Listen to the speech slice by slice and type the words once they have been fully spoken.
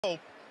That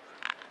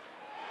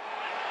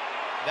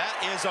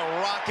is a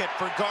rocket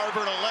for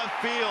Garver to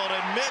left field,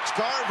 and Mitch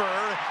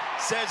Garver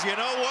says, you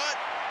know what?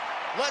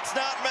 Let's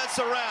not mess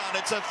around.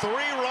 It's a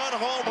 3-run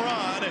home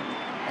run,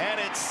 and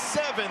it's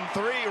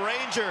 7-3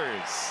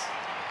 Rangers.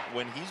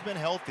 When he's been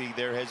healthy,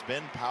 there has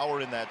been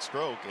power in that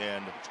stroke,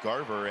 and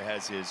Garver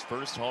has his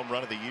first home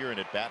run of the year, and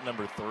at bat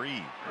number 3.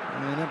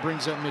 And that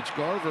brings up Mitch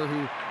Garver,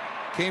 who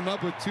came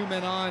up with 2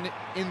 men on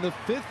in the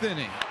 5th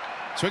inning.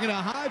 Swinging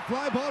a high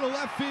fly ball to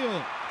left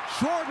field.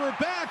 Schwarber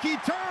back, he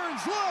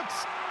turns,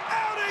 looks,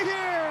 out of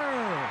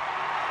here!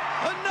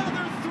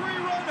 Another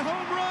 3-run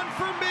home run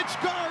for Mitch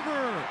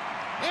Garver,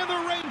 and the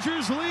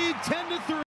Rangers lead 10-3.